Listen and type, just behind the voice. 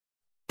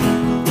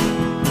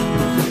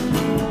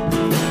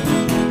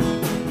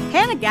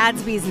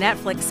Gadsby's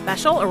Netflix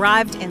special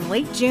arrived in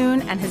late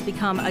June and has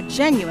become a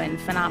genuine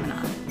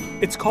phenomenon.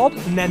 It's called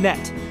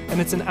Nanette,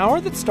 and it's an hour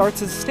that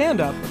starts as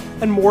stand-up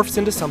and morphs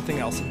into something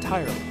else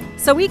entirely.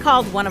 So we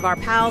called one of our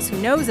pals who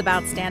knows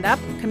about stand-up,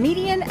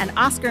 comedian and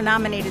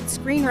Oscar-nominated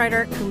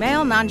screenwriter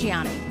Kumail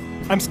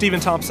Nanjiani. I'm Stephen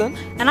Thompson.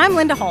 And I'm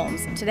Linda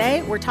Holmes.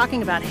 Today, we're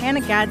talking about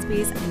Hannah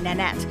Gadsby's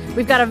Nanette.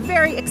 We've got a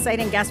very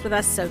exciting guest with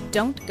us, so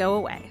don't go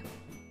away.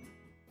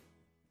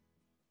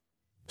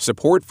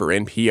 Support for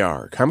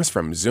NPR comes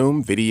from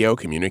Zoom Video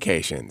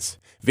Communications.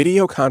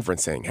 Video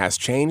conferencing has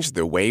changed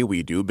the way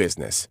we do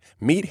business.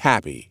 Meet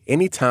happy,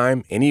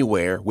 anytime,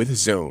 anywhere with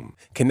Zoom,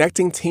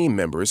 connecting team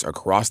members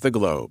across the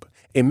globe.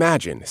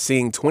 Imagine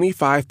seeing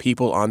 25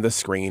 people on the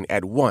screen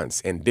at once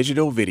in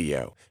digital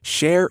video.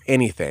 Share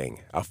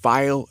anything, a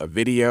file, a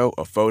video,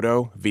 a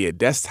photo, via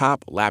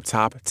desktop,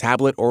 laptop,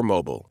 tablet, or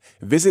mobile.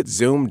 Visit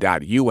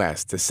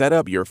Zoom.us to set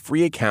up your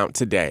free account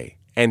today.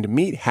 And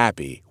meet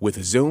happy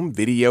with Zoom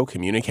Video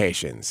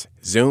Communications.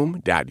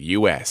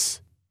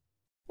 Zoom.us.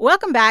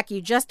 Welcome back.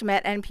 You just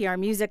met NPR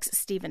Music's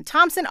Stephen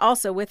Thompson.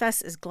 Also with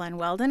us is Glenn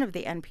Weldon of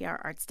the NPR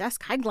Arts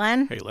Desk. Hi,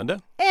 Glenn. Hey,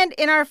 Linda. And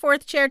in our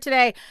fourth chair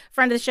today,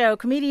 friend of the show,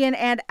 comedian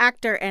and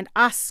actor and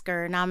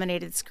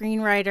Oscar-nominated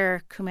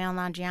screenwriter Kumail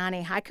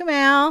Nanjiani. Hi,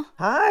 Kumail.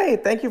 Hi.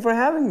 Thank you for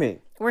having me.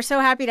 We're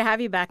so happy to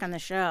have you back on the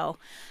show.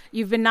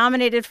 You've been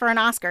nominated for an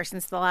Oscar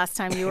since the last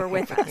time you were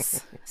with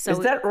us. So is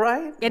that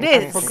right? It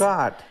is. I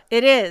forgot.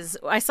 It is.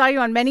 I saw you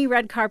on many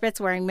red carpets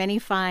wearing many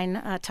fine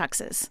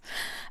tuxes.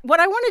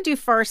 What I want to do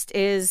first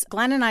is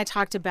Glenn and I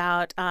talked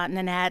about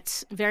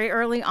Nanette very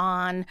early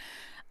on.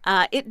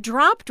 It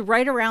dropped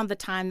right around the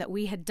time that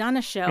we had done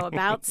a show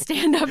about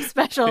stand-up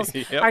specials.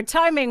 Yep. Our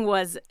timing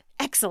was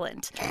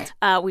excellent.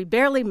 We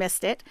barely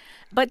missed it.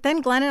 But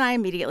then Glenn and I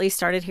immediately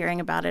started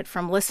hearing about it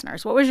from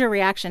listeners. What was your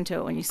reaction to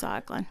it when you saw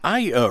it, Glenn?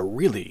 I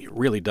really,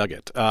 really dug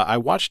it. I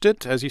watched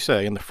it, as you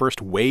say, in the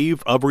first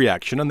wave of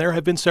reaction, and there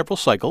have been several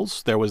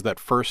cycles. There was that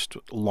first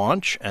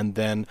launch, and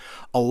then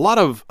a lot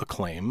of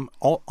acclaim,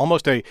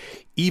 almost a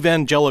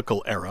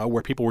evangelical era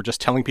where people were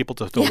just telling people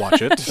to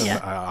watch it. Yeah.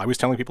 And, I was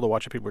telling people to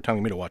watch it. People were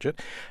telling me to watch it.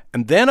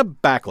 And then a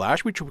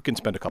backlash, which we can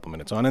spend a couple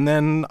minutes on. And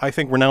then I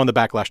think we're now in the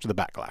backlash to the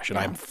backlash, and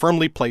I'm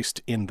firmly placed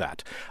in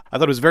that. I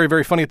thought it was very,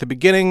 very funny at the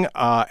beginning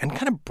and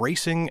kind of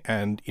bracing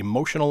and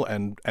emotional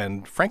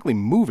and frankly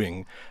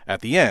moving at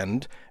the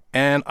end.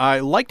 And I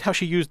liked how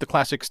she used the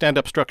classic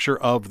stand-up structure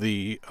of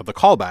the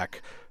callback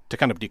to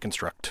kind of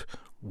deconstruct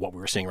what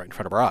we were seeing right in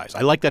front of our eyes. I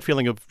like that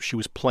feeling of she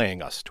was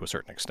playing us to a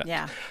certain extent.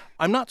 Yeah.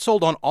 I'm not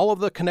sold on all of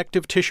the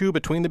connective tissue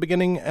between the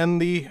beginning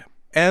and the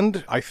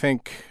end. I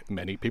think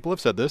many people have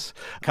said this.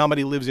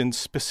 Comedy lives in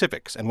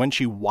specifics. And when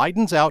she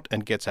widens out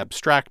and gets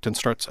abstract and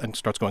starts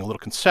going a little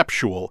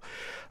conceptual,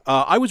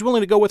 I was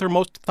willing to go with her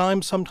most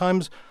times.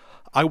 Sometimes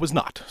I was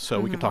not.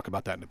 So we can talk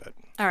about that in a bit.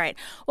 All right.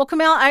 Well,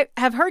 Kumail, I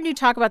have heard you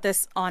talk about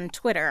this on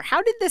Twitter.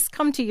 How did this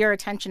come to your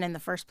attention in the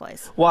first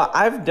place? Well,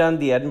 I've done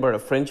the Edinburgh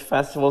Fringe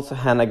Festival, so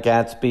Hannah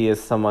Gadsby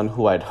is someone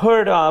who I'd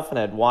heard of, and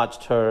I'd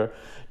watched her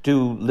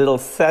do little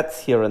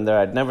sets here and there.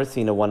 I'd never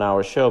seen a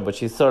one-hour show, but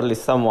she's certainly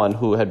someone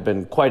who had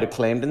been quite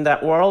acclaimed in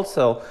that world.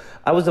 So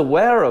I was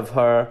aware of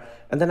her,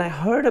 and then I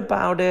heard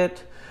about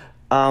it.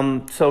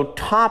 So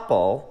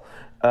Topple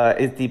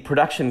is the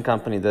production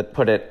company that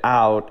put it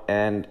out,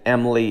 and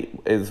Emily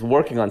is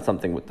working on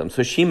something with them.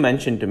 So she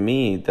mentioned to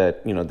me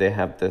that, you know, they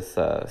have this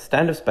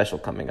stand-up special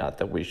coming out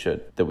that we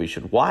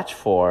should watch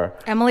for.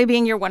 Emily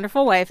being your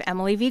wonderful wife,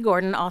 Emily V.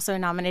 Gordon, also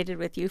nominated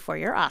with you for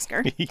your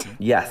Oscar.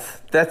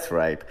 Yes, that's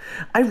right.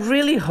 I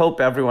really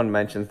hope everyone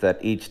mentions that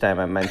each time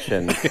I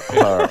mention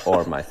her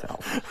or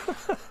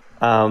myself.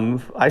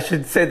 I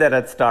should say that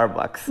at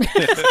Starbucks.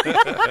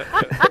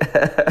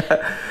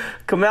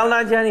 Kumail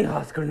Nanjiani,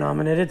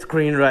 Oscar-nominated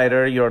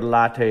screenwriter, your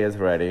latte is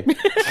ready.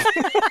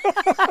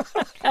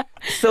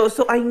 So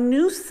I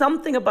knew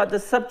something about the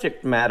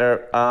subject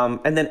matter,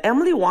 and then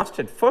Emily watched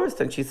it first,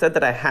 and she said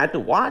that I had to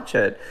watch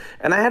it.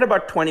 And I had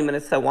about 20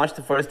 minutes. I watched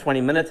the first 20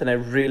 minutes, and I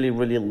really,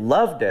 really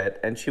loved it.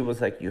 And she was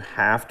like, you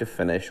have to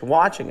finish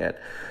watching it.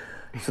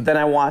 So then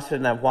I watched it,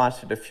 and I've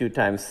watched it a few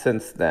times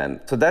since then.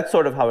 So that's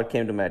sort of how it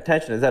came to my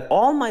attention, is that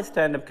all my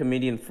stand-up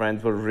comedian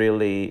friends were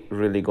really,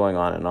 really going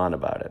on and on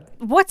about it.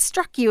 What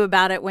struck you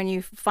about it when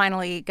you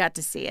finally got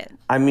to see it?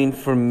 I mean,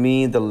 for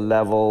me, the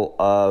level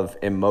of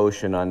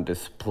emotion on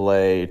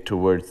display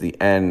towards the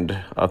end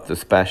of the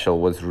special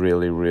was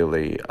really,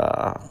 really...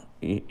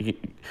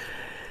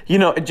 You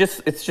know,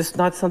 it's just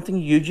not something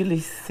you usually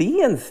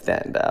see in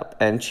stand-up.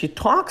 And she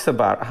talks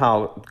about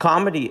how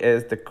comedy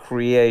is the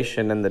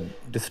creation and the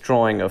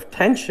destroying of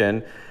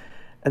tension.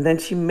 And then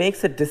she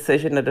makes a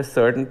decision at a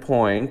certain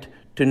point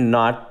to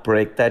not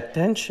break that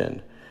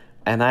tension.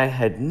 And I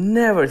had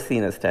never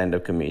seen a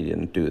stand-up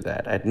comedian do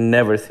that. I'd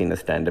never seen a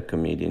stand-up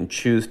comedian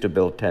choose to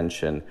build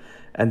tension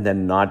and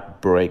then not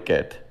break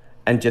it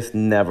and just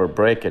never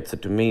break it. So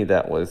to me,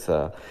 that was,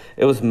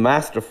 it was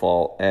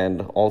masterful,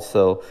 and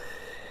also...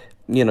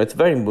 You know, it's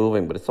very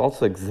moving, but it's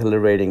also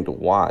exhilarating to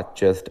watch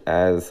just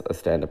as a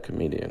stand-up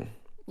comedian.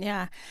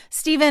 Yeah.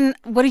 Stephen,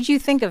 what did you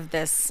think of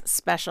this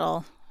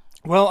special?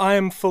 Well, I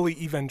am fully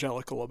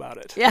evangelical about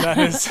it.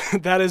 Yeah.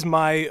 That is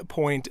my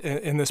point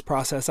in this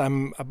process.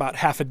 I'm about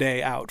half a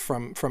day out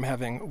from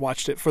having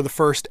watched it for the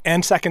first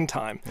and second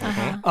time.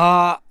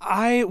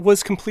 I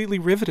was completely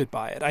riveted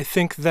by it. I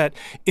think that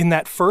in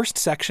that first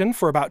section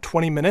for about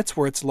 20 minutes,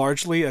 where it's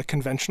largely a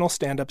conventional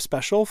stand-up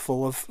special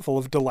full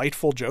of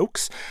delightful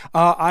jokes,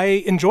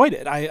 I enjoyed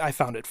it. I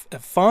found it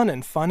fun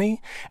and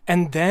funny.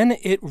 And then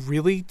it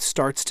really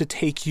starts to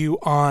take you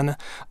on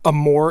a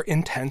more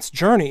intense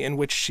journey in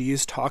which she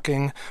is talking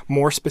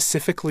more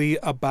specifically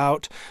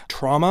about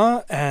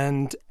trauma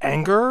and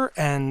anger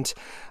and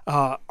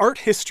art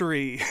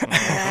history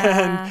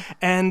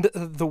and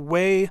the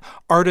way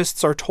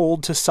artists are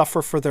told to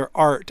suffer for their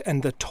art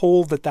and the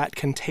toll that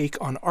can take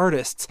on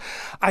artists.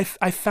 I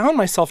found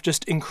myself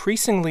just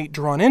increasingly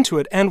drawn into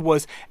it and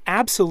was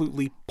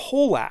absolutely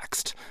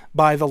poleaxed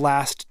by the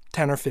last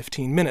 10 or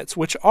 15 minutes,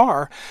 which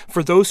are,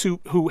 for those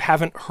who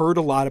haven't heard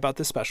a lot about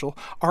this special,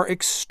 are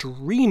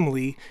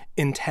extremely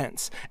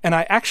intense. And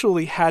I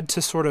actually had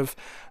to sort of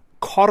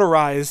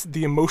cauterize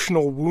the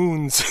emotional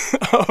wounds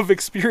of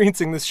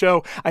experiencing this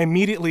show. I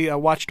immediately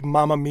watched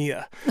Mamma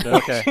Mia.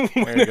 Okay,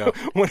 there you go.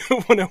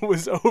 When it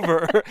was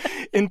over,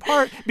 in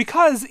part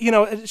because,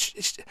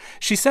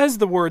 she says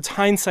the words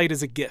hindsight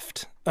is a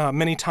gift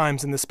many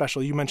times in this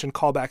special. You mentioned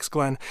callbacks,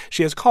 Glenn.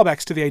 She has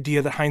callbacks to the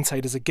idea that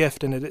hindsight is a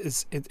gift, and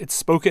it's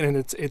spoken, and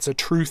it's a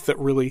truth that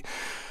really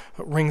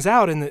rings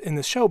out in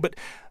this show. But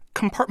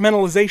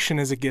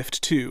compartmentalization is a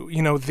gift too.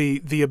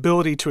 The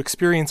ability to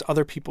experience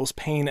other people's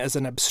pain as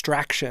an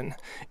abstraction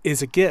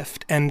is a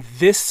gift. And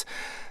this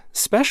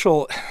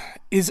special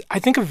is, I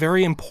think, a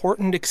very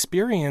important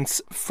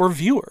experience for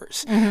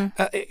viewers.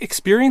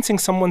 Experiencing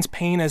someone's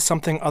pain as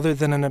something other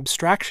than an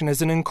abstraction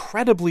is an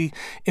incredibly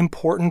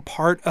important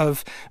part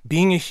of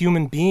being a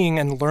human being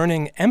and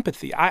learning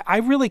empathy. I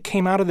really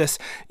came out of this,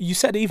 you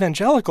said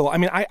evangelical. I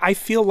mean, I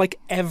feel like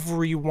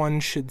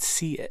everyone should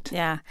see it.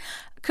 Yeah.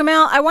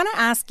 Kumail, I want to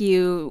ask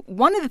you,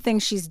 one of the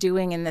things she's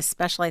doing in this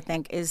special, I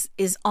think,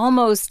 is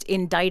almost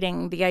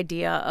indicting the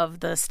idea of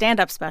the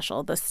stand-up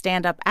special, the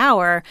stand-up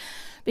hour,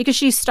 because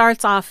she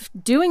starts off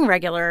doing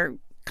regular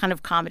kind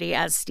of comedy,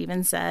 as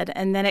Stephen said,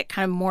 and then it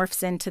kind of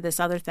morphs into this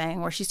other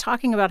thing where she's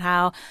talking about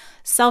how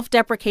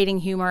self-deprecating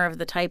humor of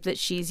the type that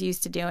she's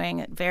used to doing,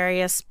 that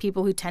various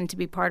people who tend to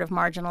be part of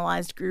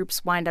marginalized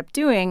groups wind up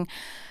doing,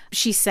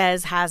 she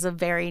says has a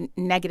very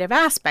negative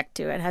aspect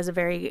to it, has a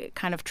very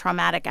kind of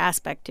traumatic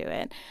aspect to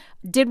it.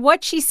 Did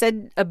what she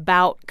said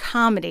about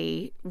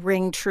comedy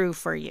ring true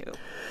for you?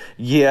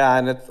 Yeah,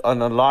 and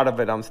a lot of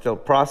it I'm still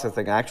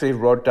processing. I actually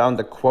wrote down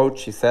the quote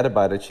she said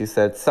about it. She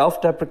said,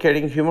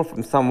 "Self-deprecating humor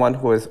from someone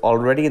who is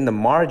already in the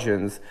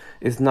margins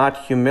is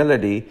not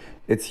humility,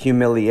 it's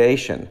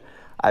humiliation.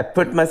 I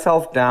put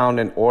myself down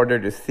in order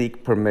to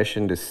seek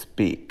permission to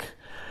speak."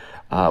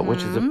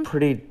 Which is a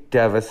pretty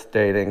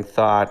devastating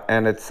thought.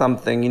 And it's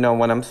something,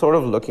 when I'm sort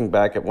of looking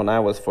back at when I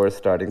was first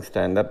starting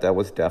stand-up, that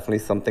was definitely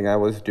something I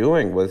was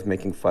doing, was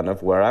making fun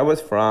of where I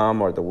was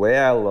from or the way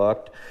I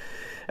looked.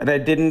 And I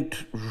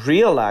didn't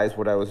realize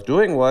what I was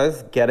doing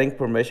was getting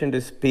permission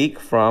to speak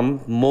from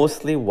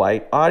mostly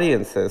white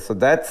audiences. So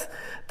that's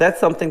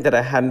something that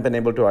I hadn't been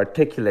able to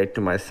articulate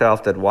to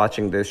myself, that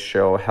watching this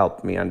show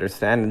helped me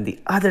understand. And the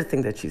other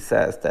thing that she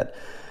says that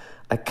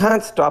I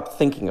can't stop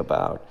thinking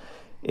about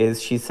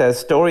is she says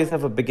stories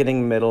have a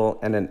beginning, middle,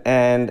 and an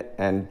end,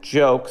 and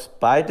jokes,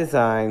 by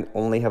design,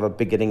 only have a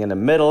beginning and a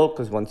middle,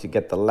 because once you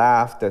get the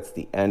laugh, that's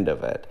the end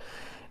of it.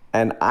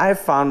 And I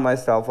found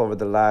myself over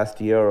the last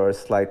year, or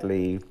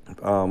slightly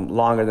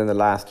longer than the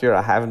last year,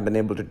 I haven't been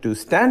able to do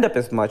stand-up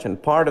as much,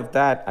 and part of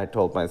that, I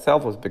told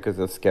myself, was because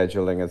of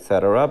scheduling,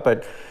 etc.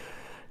 But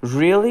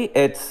really,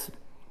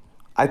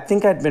 I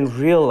think I'd been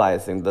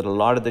realizing that a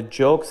lot of the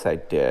jokes I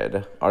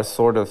did are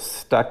sort of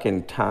stuck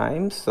in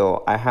time.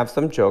 So I have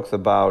some jokes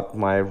about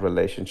my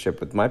relationship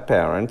with my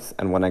parents,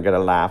 and when I get a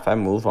laugh, I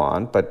move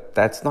on. But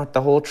that's not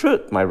the whole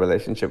truth. My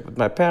relationship with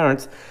my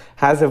parents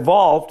has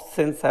evolved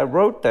since I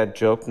wrote that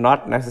joke,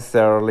 not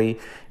necessarily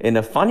in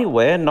a funny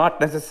way, and not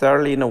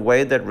necessarily in a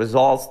way that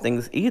resolves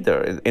things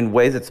either. In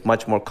ways it's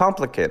much more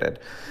complicated.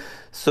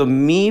 So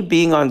me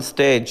being on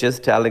stage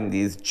just telling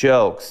these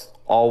jokes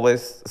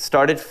always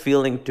started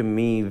feeling to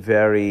me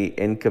very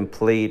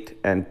incomplete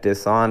and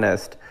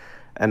dishonest,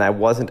 and I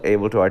wasn't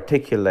able to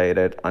articulate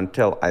it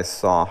until I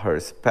saw her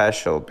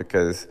special,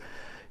 because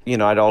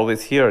I'd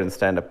always hear in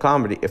stand-up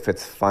comedy, if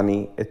it's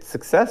funny, it's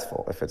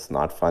successful. If it's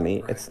not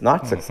funny, it's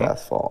not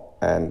successful.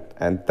 And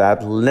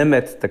that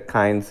limits the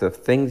kinds of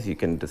things you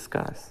can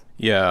discuss.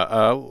 Yeah,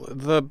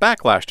 the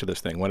backlash to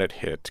this thing when it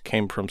hit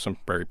came from some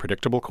very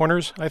predictable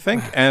corners, I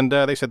think, and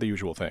they said the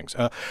usual things.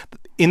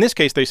 In this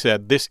case, they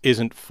said, this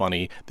isn't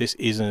funny, this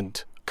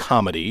isn't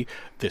comedy,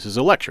 this is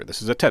a lecture,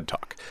 this is a TED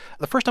Talk.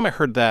 The first time I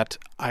heard that,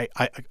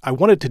 I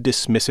wanted to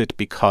dismiss it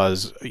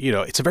because,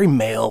 it's a very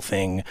male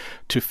thing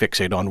to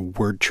fixate on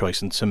word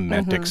choice and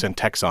semantics and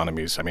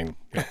taxonomies. I mean,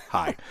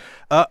 hi.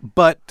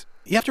 But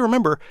you have to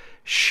remember,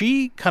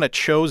 she kind of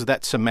chose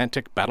that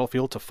semantic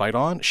battlefield to fight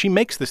on. She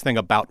makes this thing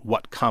about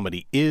what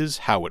comedy is,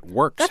 how it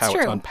works, how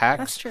it's unpacked.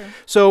 That's true.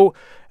 So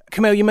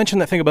Kumail, you mentioned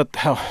that thing about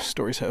how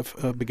stories have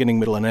a beginning,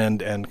 middle, and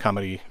end, and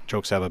comedy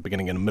jokes have a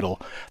beginning and a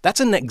middle. That's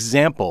an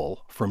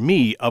example for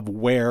me of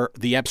where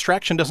the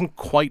abstraction doesn't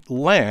quite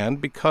land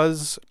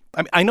because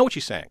I know what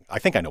she's saying. I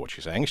think I know what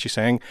she's saying. She's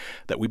saying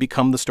that we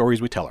become the stories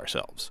we tell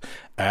ourselves.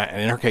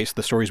 And in her case,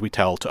 the stories we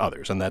tell to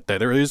others, and that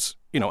there is,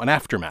 an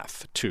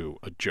aftermath to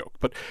a joke.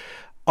 But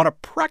on a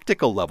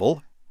practical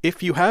level,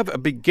 if you have a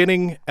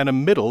beginning and a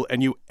middle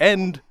and you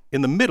end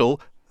in the middle,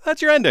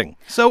 that's your ending.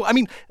 So,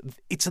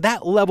 it's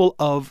that level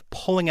of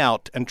pulling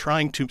out and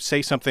trying to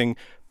say something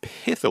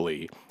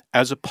pithily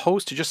as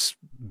opposed to just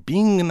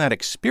being in that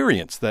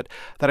experience that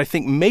I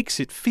think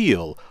makes it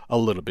feel a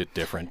little bit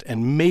different.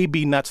 And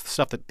maybe that's the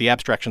stuff the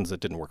abstractions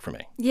that didn't work for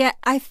me. Yeah,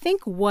 I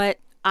think what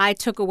I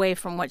took away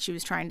from what she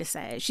was trying to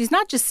say, she's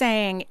not just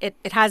saying it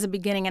has a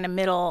beginning and a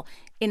middle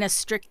in a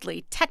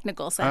strictly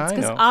technical sense.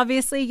 Because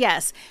obviously,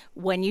 yes,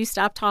 when you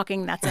stop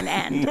talking, that's an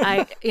end,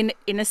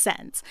 in a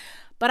sense.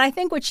 But I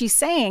think what she's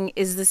saying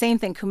is the same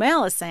thing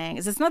Kumail is saying,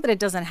 is it's not that it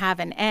doesn't have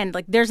an end.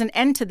 Like, there's an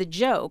end to the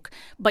joke,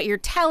 but you're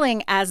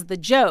telling as the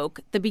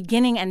joke the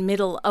beginning and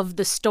middle of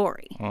the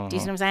story. Do you see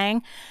what I'm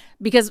saying?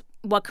 Because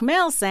what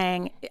Kumail's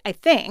saying, I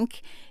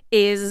think,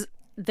 is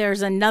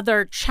there's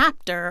another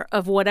chapter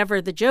of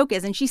whatever the joke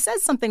is. And she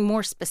says something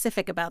more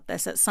specific about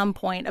this at some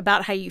point,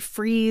 about how you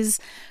freeze,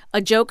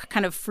 a joke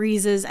kind of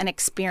freezes an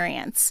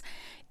experience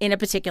in a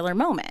particular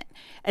moment.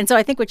 And so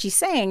I think what she's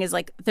saying is,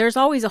 like, there's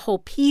always a whole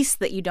piece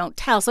that you don't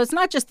tell. So it's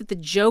not just that the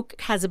joke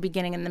has a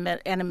beginning and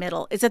a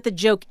middle. It's that the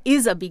joke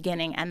is a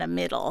beginning and a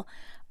middle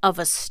of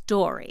a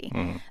story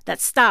that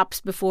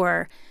stops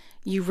before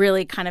you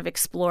really kind of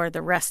explore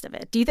the rest of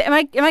it. Do you am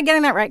I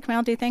getting that right,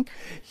 Kumail, do you think?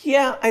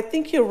 Yeah, I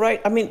think you're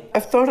right.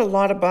 I've thought a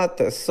lot about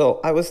this.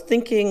 So I was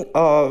thinking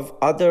of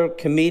other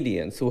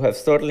comedians who have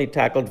certainly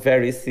tackled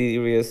very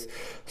serious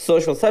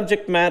social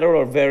subject matter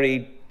or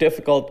very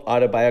difficult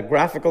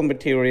autobiographical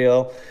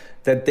material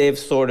that they've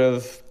sort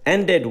of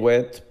ended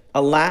with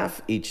a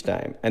laugh each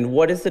time. And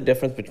what is the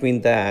difference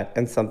between that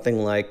and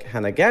something like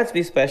Hannah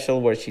Gadsby's special,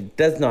 where she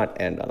does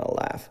not end on a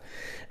laugh?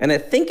 And I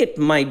think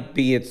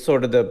it's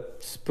sort of the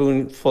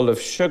spoonful of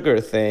sugar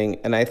thing.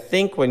 And I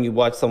think when you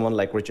watch someone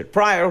like Richard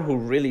Pryor, who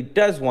really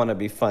does want to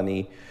be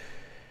funny,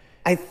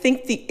 I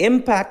think the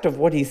impact of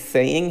what he's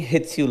saying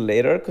hits you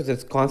later because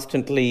it's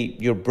constantly,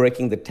 you're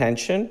breaking the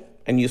tension.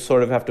 And you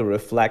sort of have to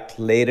reflect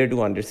later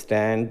to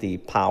understand the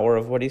power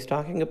of what he's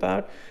talking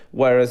about.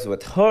 Whereas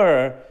with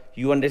her,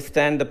 you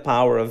understand the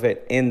power of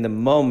it in the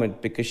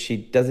moment because she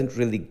doesn't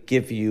really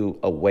give you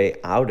a way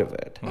out of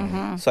it.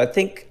 So I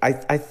think,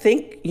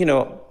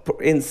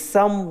 in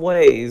some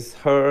ways,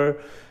 her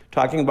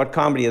talking about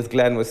comedy, as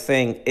Glenn was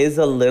saying, is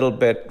a little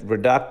bit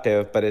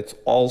reductive, but it's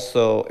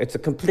a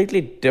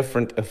completely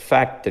different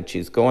effect that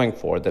she's going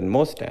for than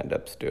most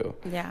stand-ups do.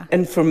 Yeah.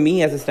 And for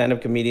me as a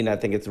stand-up comedian, I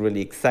think it's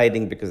really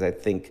exciting because I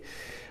think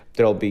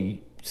there'll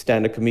be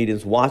stand-up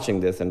comedians watching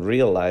this and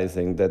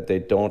realizing that they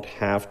don't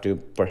have to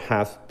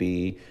perhaps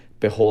be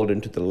beholden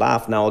to the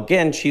laugh. Now,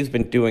 again, she's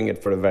been doing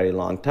it for a very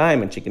long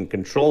time and she can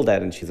control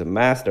that and she's a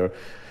master.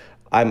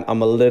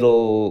 I'm a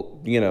little,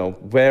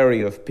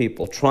 wary of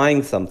people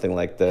trying something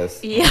like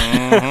this who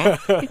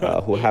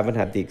haven't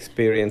had the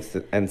experience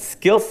and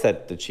skill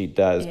set that she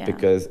does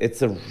because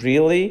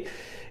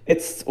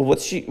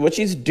what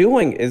she's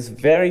doing is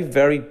very,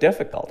 very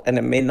difficult. And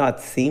it may not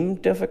seem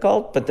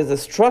difficult, but there's a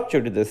structure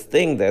to this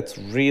thing that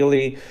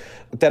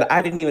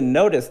I didn't even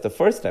notice the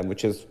first time,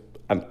 which is,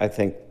 I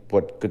think,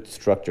 what good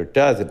structure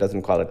does. It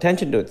doesn't call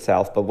attention to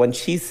itself. But when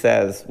she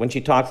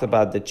talks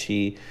about that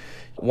she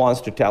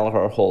wants to tell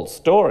her whole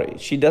story,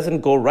 she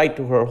doesn't go right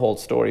to her whole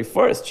story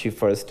first. She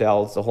first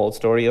tells the whole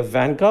story of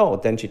Van Gogh.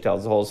 Then she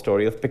tells the whole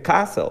story of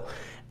Picasso.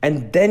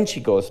 And then she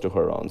goes to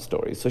her own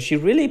story. So she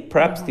really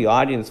preps the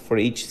audience for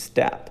each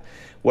step.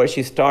 Where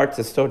she starts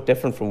is so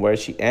different from where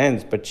she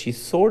ends, but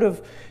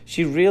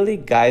she really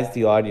guides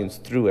the audience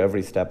through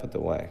every step of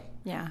the way.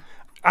 Yeah.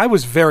 I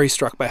was very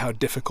struck by how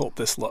difficult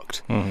this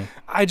looked.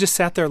 I just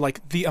sat there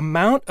like the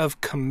amount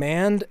of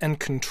command and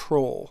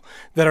control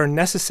that are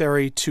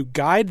necessary to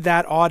guide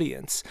that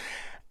audience.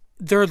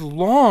 There are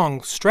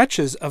long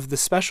stretches of the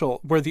special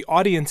where the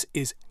audience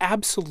is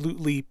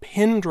absolutely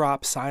pin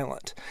drop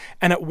silent.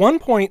 And at one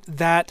point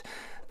that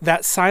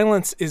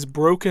silence is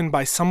broken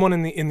by someone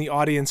in the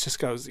audience just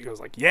goes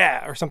like,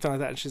 yeah, or something like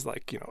that. And she's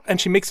like,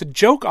 and she makes a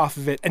joke off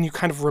of it and you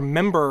kind of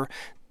remember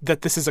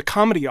that this is a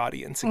comedy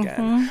audience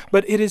again.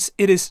 But it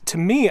is to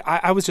me,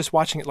 I was just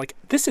watching it like,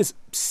 this is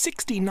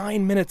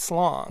 69 minutes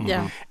long.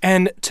 Yeah.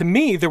 And to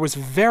me, there was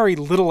very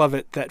little of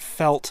it that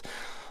felt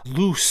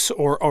loose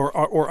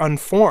or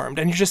unformed.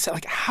 And you're just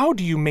like, how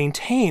do you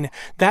maintain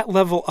that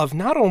level of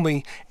not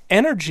only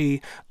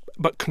energy,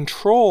 but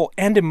control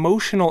and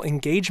emotional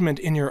engagement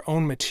in your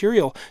own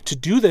material to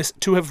do this,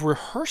 to have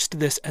rehearsed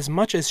this as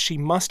much as she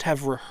must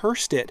have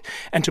rehearsed it,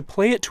 and to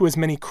play it to as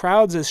many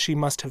crowds as she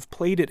must have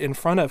played it in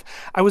front of.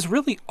 I was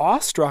really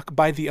awestruck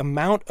by the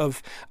amount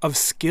of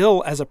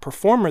skill as a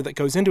performer that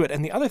goes into it.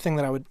 And the other thing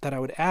that I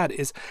would add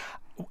is,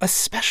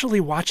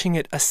 especially watching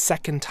it a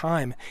second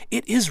time,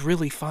 it is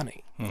really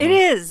funny. It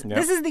is. Yep.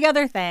 This is the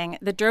other thing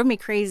that drove me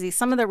crazy.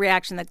 Some of the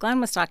reaction that Glenn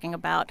was talking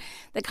about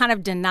that kind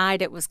of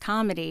denied it was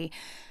comedy.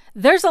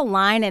 There's a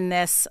line in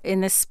this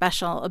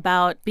special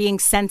about being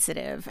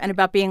sensitive and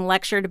about being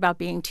lectured about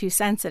being too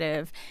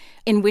sensitive,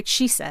 in which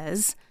she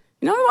says,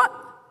 "You know what?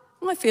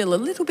 I feel a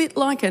little bit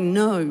like a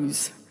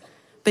nose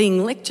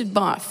being lectured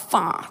by a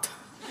fart.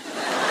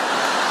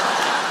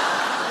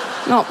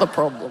 Not the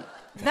problem."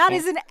 That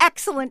is an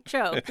excellent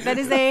joke. That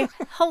is a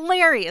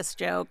hilarious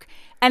joke.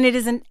 And it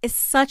is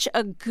such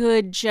a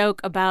good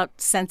joke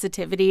about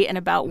sensitivity and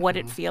about what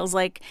it feels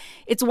like.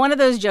 It's one of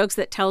those jokes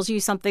that tells you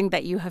something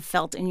that you have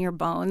felt in your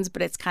bones,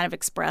 but it's kind of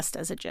expressed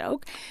as a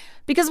joke.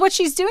 Because what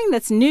she's doing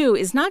that's new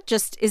is not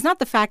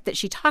the fact that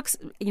she talks,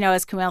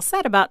 as Kumail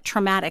said, about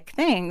traumatic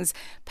things.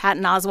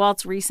 Patton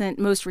Oswalt's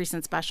most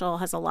recent special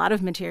has a lot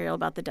of material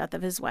about the death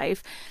of his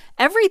wife.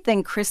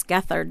 Everything Chris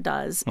Gethard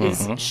does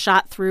is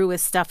shot through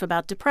with stuff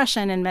about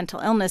depression and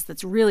mental illness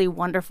that's really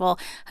wonderful.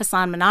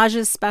 Hassan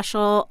Minhaj's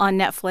special on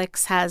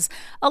Netflix has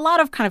a lot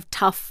of kind of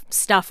tough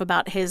stuff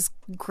about his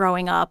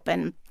growing up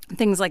and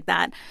things like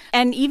that.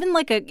 And even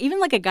like a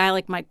guy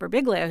like Mike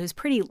Birbiglia, who's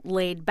pretty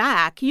laid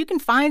back, you can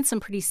find some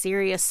pretty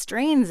serious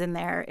strains in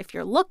there if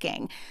you're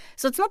looking.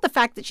 So it's not the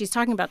fact that she's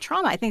talking about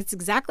trauma. I think it's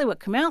exactly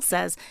what Kumail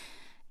says.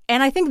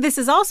 And I think this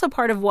is also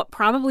part of what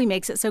probably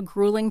makes it so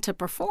grueling to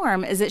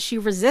perform, is that she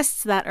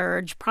resists that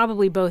urge,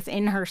 probably both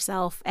in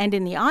herself and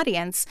in the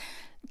audience,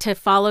 to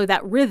follow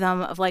that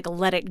rhythm of like,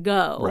 let it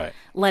go, right.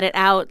 Let it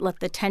out, let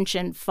the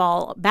tension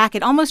fall back.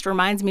 It almost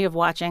reminds me of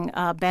watching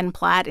Ben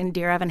Platt in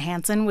Dear Evan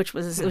Hansen, which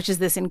is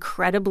this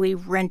incredibly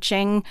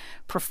wrenching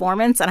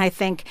performance. And I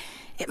think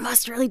it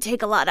must really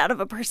take a lot out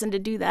of a person to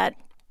do that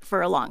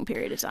for a long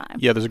period of time.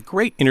 Yeah, there's a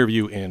great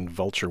interview in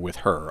Vulture with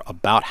her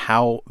about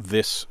how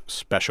this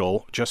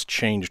special just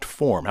changed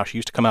form, how she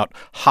used to come out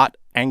hot,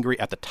 angry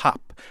at the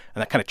top,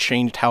 and that kind of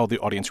changed how the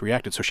audience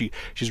reacted. So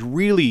she's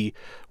really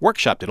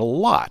workshopped it a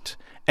lot.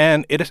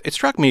 And it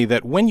struck me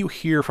that when you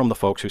hear from the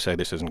folks who say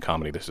this isn't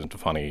comedy, this isn't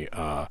funny,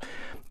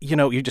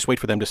 you just wait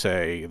for them to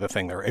say the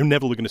thing they're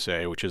inevitably going to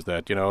say, which is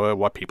that,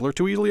 what people are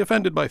too easily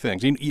offended by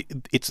things.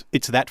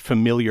 It's that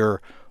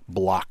familiar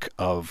block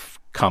of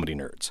comedy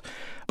nerds.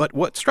 But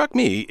what struck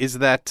me is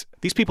that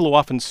these people who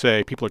often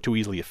say people are too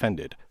easily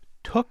offended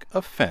took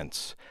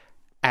offense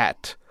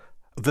at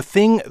the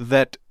thing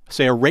that,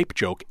 say, a rape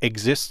joke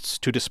exists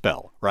to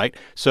dispel, right?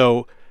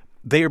 So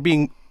they are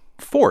being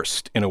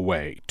forced, in a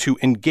way, to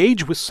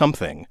engage with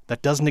something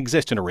that doesn't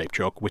exist in a rape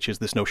joke, which is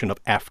this notion of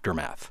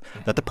aftermath,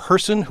 that the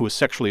person who is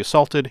sexually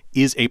assaulted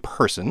is a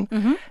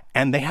person,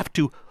 and they have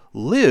to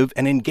live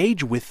and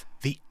engage with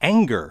the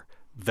anger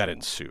that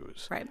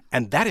ensues. Right.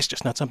 And that is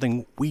just not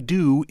something we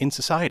do in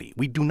society.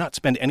 We do not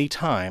spend any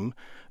time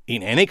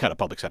in any kind of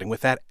public setting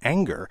with that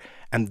anger.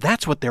 And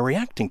that's what they're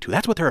reacting to.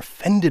 That's what they're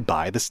offended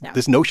by,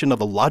 this notion of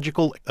the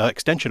logical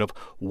extension of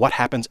what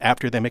happens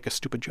after they make a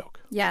stupid joke.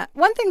 Yeah.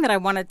 One thing that I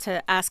wanted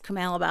to ask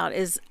Kumail about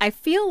is I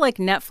feel like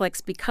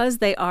Netflix, because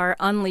they are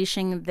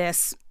unleashing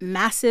this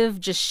massive,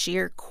 just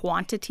sheer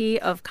quantity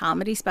of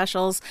comedy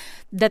specials,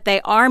 that they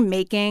are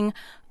making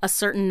a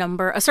certain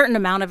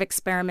amount of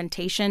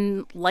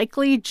experimentation,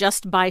 likely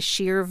just by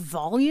sheer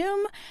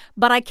volume.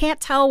 But I can't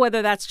tell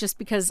whether that's just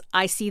because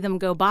I see them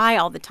go by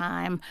all the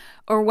time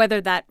or whether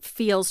that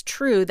feels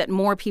true, that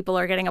more people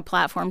are getting a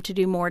platform to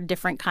do more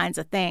different kinds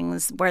of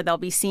things where they'll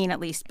be seen at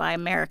least by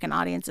American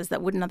audiences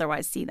that wouldn't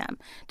otherwise see them.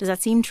 Does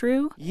that seem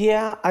true?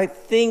 Yeah, I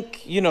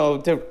think,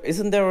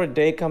 isn't there a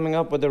day coming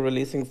up where they're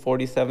releasing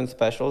 47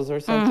 specials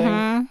or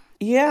something?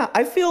 Yeah,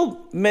 I feel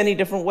many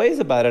different ways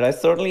about it. I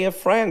certainly have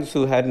friends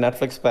who had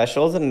Netflix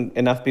specials and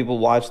enough people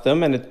watched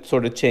them and it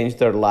sort of changed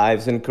their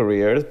lives and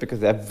careers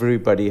because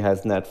everybody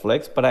has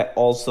Netflix. But I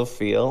also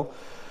feel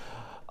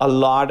a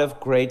lot of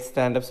great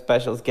stand-up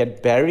specials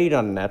get buried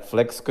on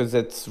Netflix because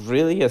it's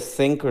really a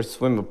sink or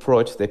swim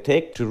approach they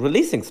take to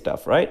releasing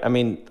stuff, right? I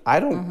mean, I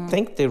don't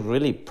think they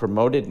really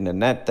promoted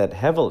Nanette that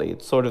heavily.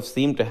 It sort of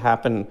seemed to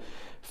happen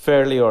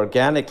fairly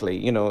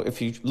organically. If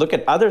you look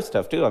at other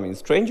stuff too, I mean,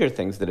 Stranger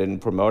Things they didn't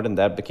promote and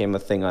that became a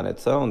thing on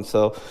its own.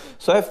 So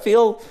I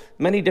feel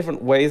many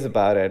different ways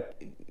about it.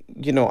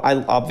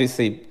 I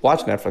obviously watch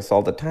Netflix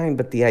all the time,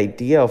 but the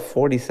idea of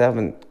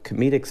 47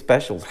 comedic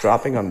specials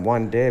dropping on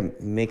one day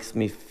makes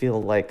me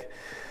feel like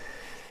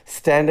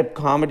stand-up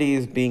comedy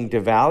is being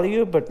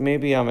devalued, but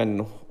maybe I'm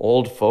an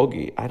old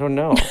fogey. I don't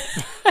know.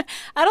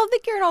 I don't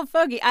think you're an old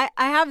fogey. I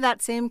have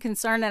that same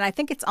concern, and I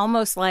think it's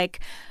almost like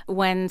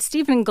when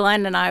Stephen and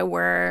Glenn and I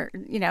were,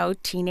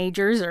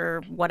 teenagers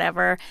or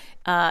whatever,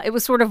 it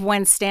was sort of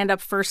when stand-up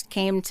first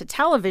came to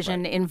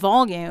television in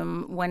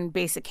volume, when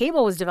basic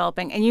cable was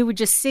developing, and you would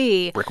just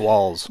see brick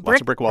walls,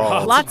 lots of brick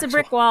walls. Lots of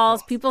brick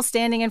walls, people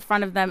standing in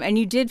front of them, and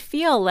you did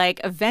feel like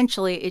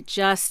eventually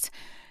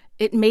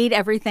it made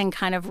everything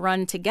kind of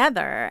run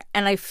together.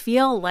 And I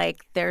feel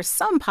like there's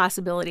some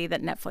possibility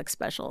that Netflix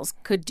specials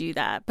could do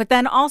that. But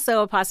then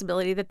also a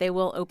possibility that they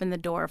will open the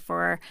door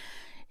for,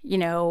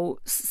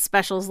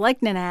 specials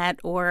like Nanette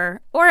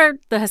or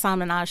the Hassan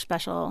Minhaj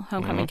special,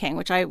 Homecoming King,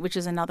 which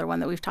is another one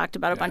that we've talked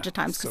about a bunch of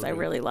times because I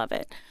really love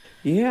it.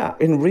 Yeah,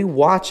 in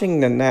rewatching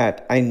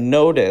Nanette, I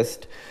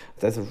noticed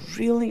there's a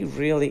really,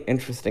 really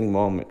interesting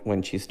moment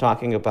when she's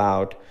talking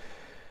about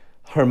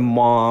her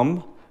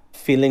mom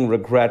feeling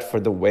regret for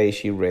the way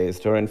she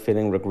raised her and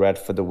feeling regret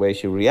for the way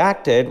she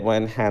reacted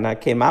when Hannah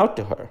came out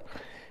to her.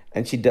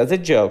 And she does a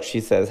joke.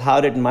 She says,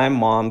 "How did my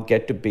mom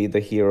get to be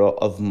the hero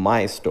of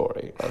my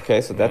story?"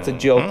 Okay, so that's a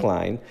joke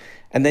line.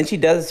 And then she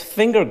does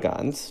finger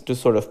guns to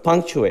sort of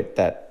punctuate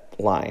that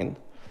line.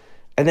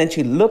 And then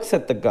she looks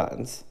at the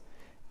guns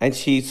and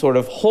she sort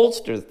of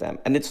holsters them.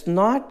 And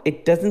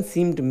it doesn't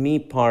seem to me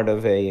part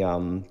of a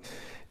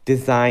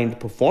designed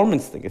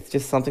performance thing. It's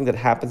just something that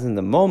happens in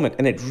the moment.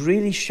 And it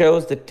really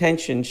shows the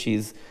tension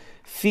she's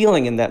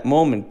feeling in that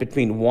moment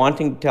between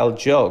wanting to tell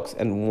jokes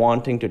and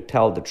wanting to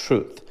tell the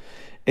truth.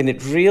 And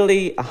it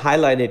really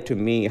highlighted to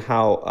me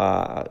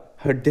how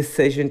her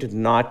decision to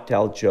not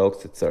tell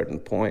jokes at certain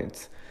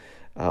points.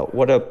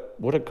 What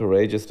a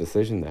courageous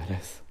decision that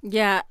is.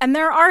 Yeah, and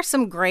there are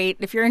some great,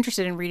 if you're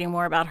interested in reading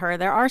more about her,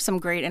 there are some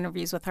great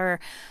interviews with her.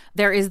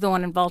 There is the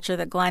one in Vulture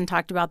that Glenn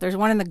talked about. There's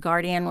one in The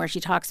Guardian where she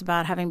talks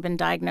about having been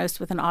diagnosed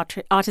with an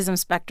autism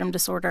spectrum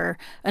disorder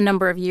a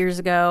number of years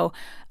ago,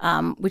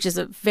 which is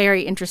a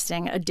very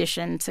interesting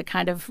addition to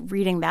kind of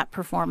reading that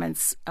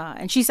performance.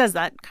 And she says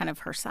that kind of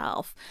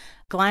herself.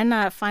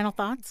 Glenn, final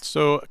thoughts?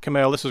 So,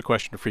 Kumail, this is a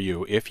question for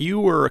you. If you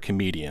were a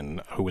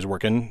comedian who was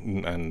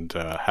working and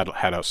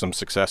had some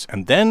success,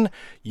 and then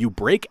you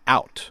break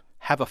out,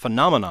 have a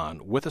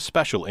phenomenon with a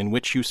special in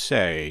which you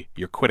say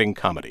you're quitting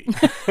comedy,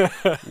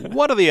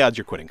 what are the odds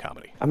you're quitting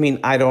comedy? I mean,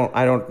 I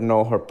don't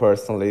know her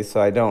personally, so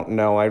I don't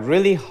know. I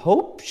really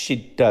hope she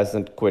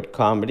doesn't quit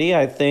comedy.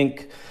 I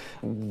think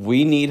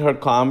we need her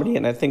comedy,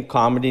 and I think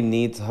comedy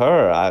needs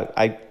her.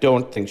 I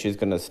don't think she's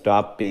going to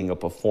stop being a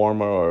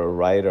performer or a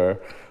writer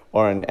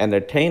or an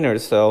entertainer.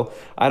 So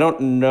I don't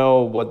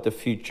know what the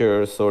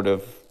future sort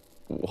of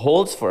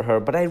holds for her,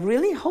 but I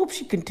really hope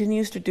she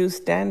continues to do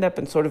stand-up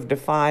and sort of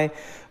defy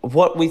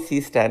what we see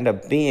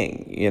stand-up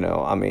being.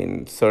 I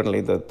mean,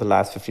 certainly the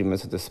last 15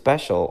 minutes of the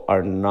special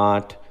are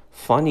not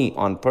funny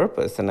on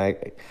purpose, and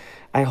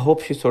I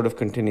hope she sort of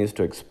continues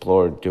to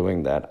explore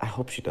doing that. I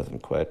hope she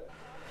doesn't quit.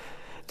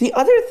 The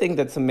other thing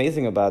that's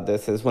amazing about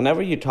this is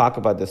whenever you talk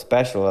about the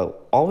special, I'll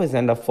always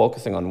end up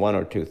focusing on one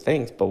or two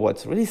things. But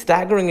what's really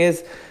staggering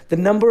is the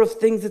number of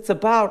things it's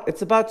about.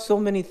 It's about so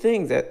many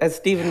things. As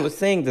Stephen was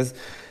saying, there's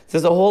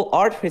a whole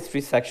art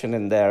history section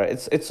in there.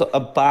 It's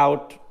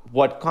about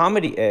what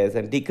comedy is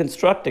and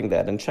deconstructing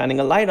that and shining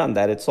a light on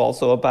that. It's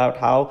also about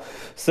how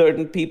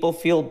certain people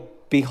feel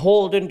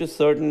beholden to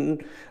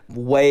certain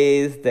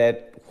ways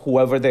that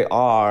whoever they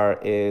are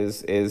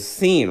is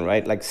seen,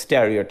 right? Like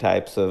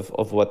stereotypes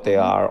of what they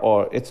are.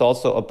 Or it's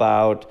also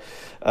about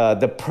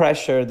the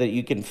pressure that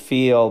you can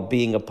feel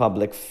being a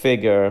public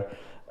figure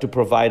to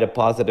provide a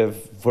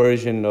positive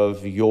version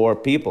of your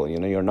people.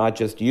 You're not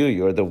just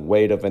you're the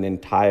weight of an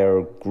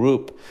entire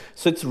group.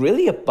 So it's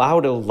really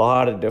about a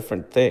lot of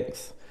different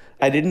things.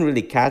 I didn't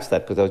really catch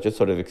that because I was just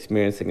sort of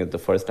experiencing it the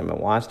first time I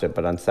watched it.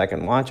 But on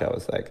second watch, I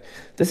was like,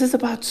 this is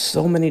about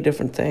so many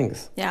different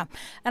things. Yeah.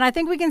 And I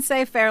think we can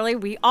say fairly,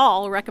 we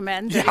all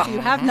recommend that if you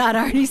have not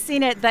already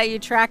seen it, that you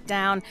track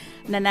down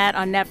Nanette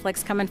on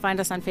Netflix. Come and find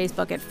us on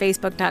Facebook at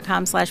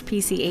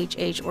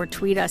facebook.com/PCHH or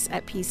tweet us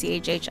at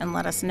PCHH and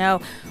let us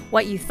know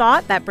what you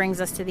thought. That brings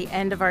us to the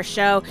end of our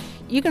show.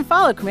 You can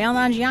follow Kumail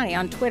Nanjiani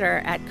on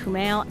Twitter at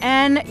Kumail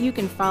N. You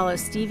can follow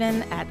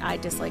Stephen at I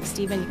Dislike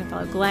Stephen. You can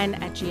follow Glenn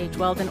at GH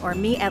Weldon or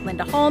me at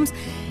Linda Holmes.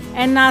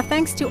 And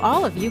thanks to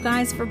all of you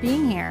guys for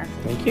being here.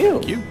 Thank you.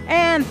 Thank you.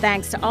 And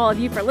thanks to all of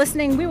you for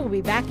listening. We will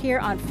be back here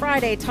on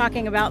Friday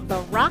talking about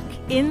The Rock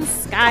in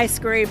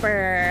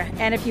Skyscraper.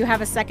 And if you have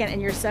a second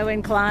and you're so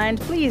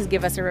inclined, please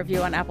give us a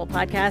review on Apple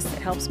Podcasts.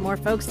 It helps more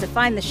folks to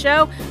find the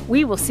show.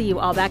 We will see you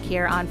all back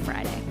here on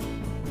Friday.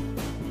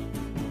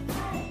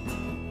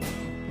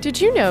 Did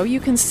you know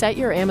you can set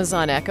your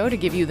Amazon Echo to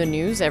give you the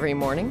news every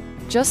morning?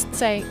 Just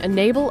say,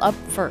 enable Up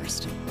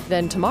First.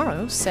 Then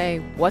tomorrow, say,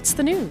 what's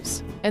the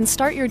news? And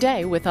start your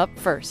day with Up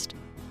First.